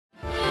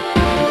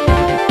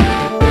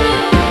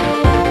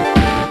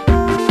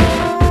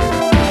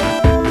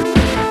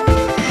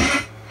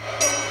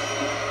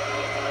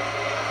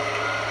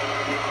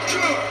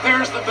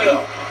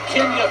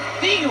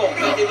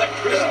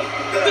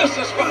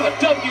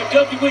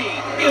WWE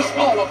is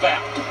all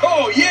about.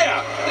 Oh,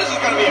 yeah. This is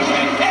going to be a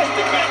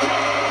fantastic match.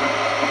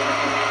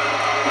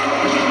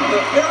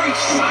 The very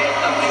sight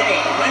of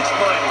Kane makes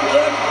my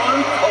blood run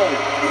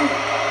cold.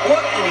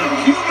 What an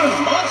inhuman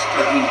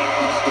monster he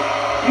is.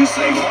 You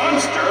say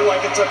monster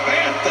like it's a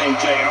bad thing,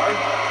 JR.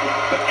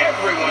 But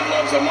everyone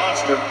loves a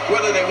monster,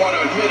 whether they want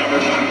to admit it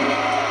or not.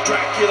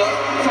 Dracula,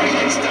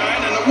 Frankenstein,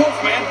 and the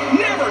Wolfman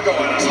never go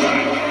out of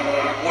style.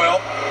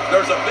 Well,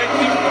 there's a big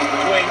difference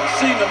between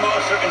seeing a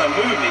monster in a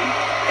movie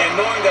and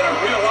knowing that a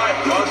real-life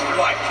monster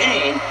like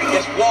Kane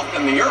is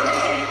walking the earth.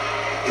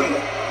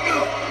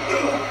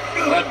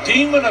 The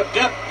Demon of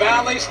Death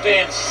Valley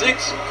stands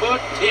 6'10",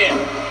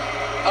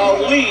 a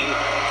lean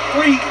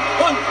 300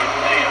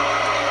 pounds.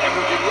 And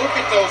would you look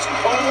at those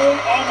cold,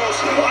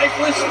 almost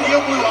lifeless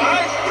steel blue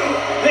eyes?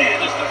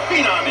 Man, is the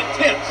Phenom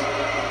intense.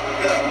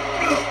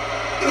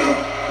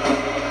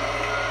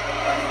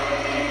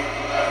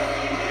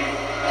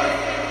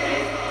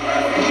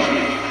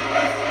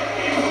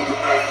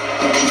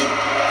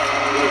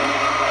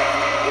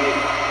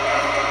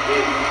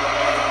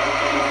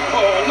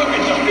 Oh, look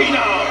at the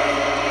Phenom.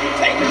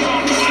 Taker's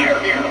on fire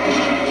here.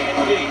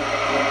 Indeed,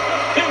 the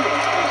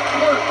pendulum is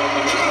curdling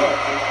in this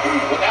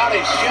moment. Without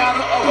a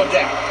shadow of a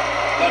doubt,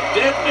 the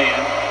Dead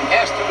Man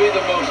has to be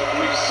the most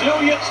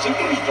resilient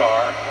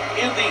superstar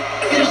in the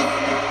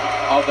history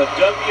of the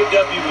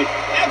WWE.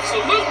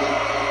 Absolutely.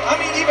 I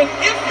mean, even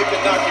if you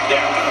could knock him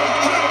down,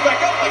 put him back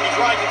up like he's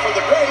rising from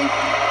the grave.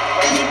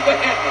 Right into the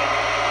head.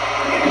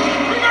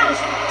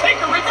 Reverse!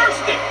 Taker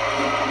reversed it!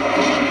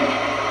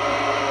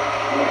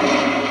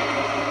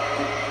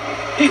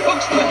 He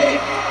hooks the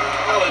head.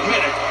 I'll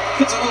admit it,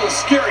 it's a little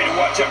scary to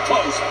watch up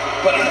close,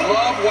 but I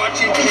love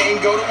watching Kane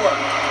go to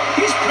work.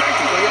 He's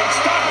practically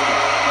unstoppable.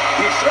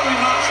 He's certainly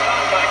not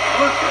stopped by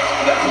confidence,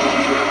 that's for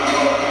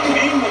sure.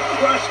 Kane will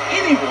crush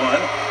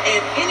anyone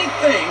and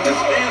anything that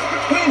stands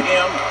between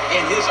him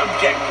and his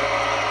objective.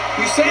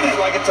 You say that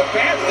like it's a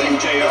bad thing,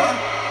 JR.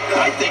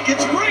 I think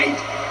it's great.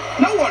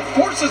 No one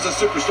forces a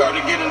superstar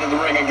to get into the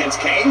ring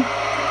against Kane.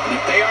 And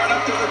if they aren't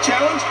up to the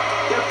challenge,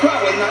 they're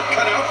probably not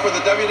cut out for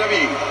the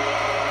WWE.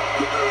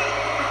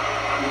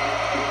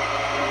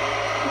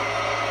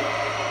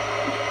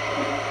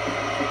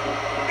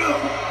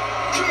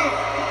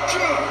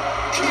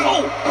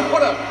 Oh,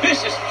 what a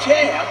vicious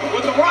jab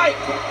with the right.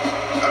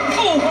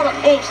 Oh, what a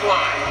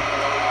clothesline.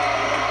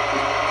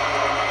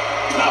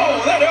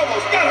 Oh, that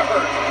elbow's gotta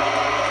hurt.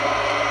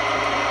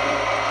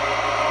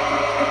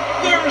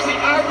 There's the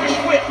Irish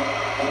whip.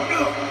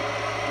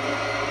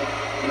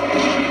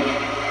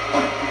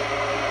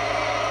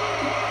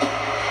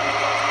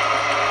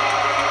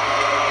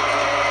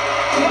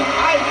 What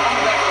height on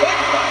that leg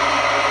drop.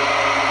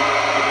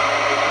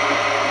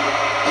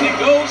 And he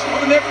goes for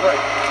the neck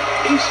break.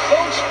 He's so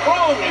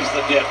strong is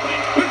the Dead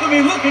Man. We could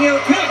be looking at a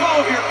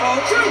pinfall here,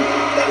 folks.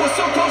 That was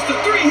so close to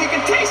 3, he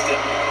could taste it.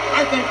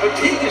 I think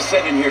fatigue is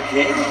set in here,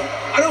 King.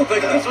 I don't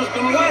think this was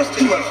going to last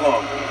too much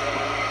longer.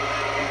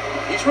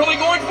 He's really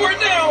going for it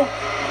now.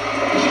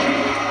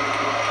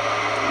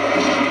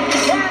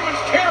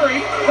 Fireman's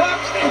carry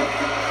drops him.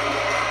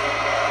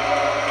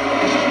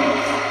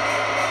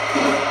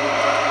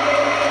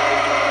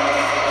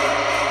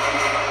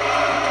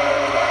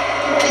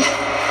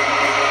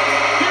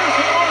 Here's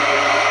the organ.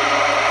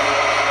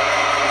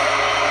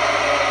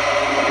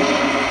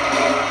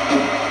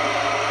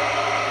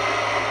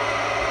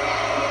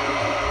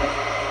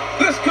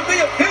 This could be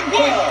a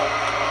pinfall.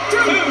 1, 2,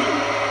 3.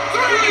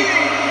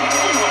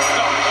 Oh my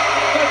gosh.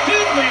 The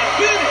Dead Man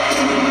did it.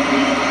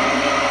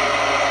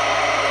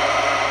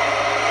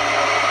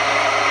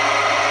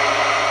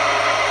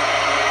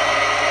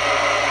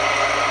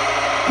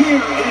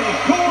 Here is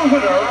your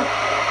winner,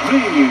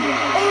 the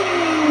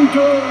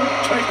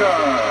Undertaker.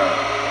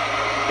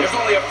 There's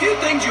only a few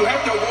things you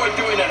have to avoid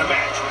doing in a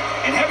match.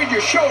 And having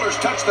your shoulders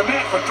touch the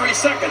mat for 3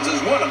 seconds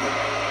is one of them.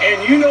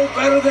 And you know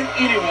better than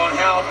anyone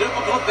how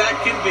difficult that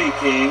can be,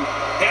 King.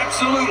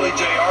 Absolutely,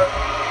 JR.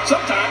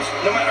 Sometimes,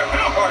 no matter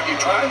how hard you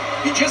try,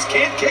 you just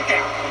can't kick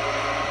out.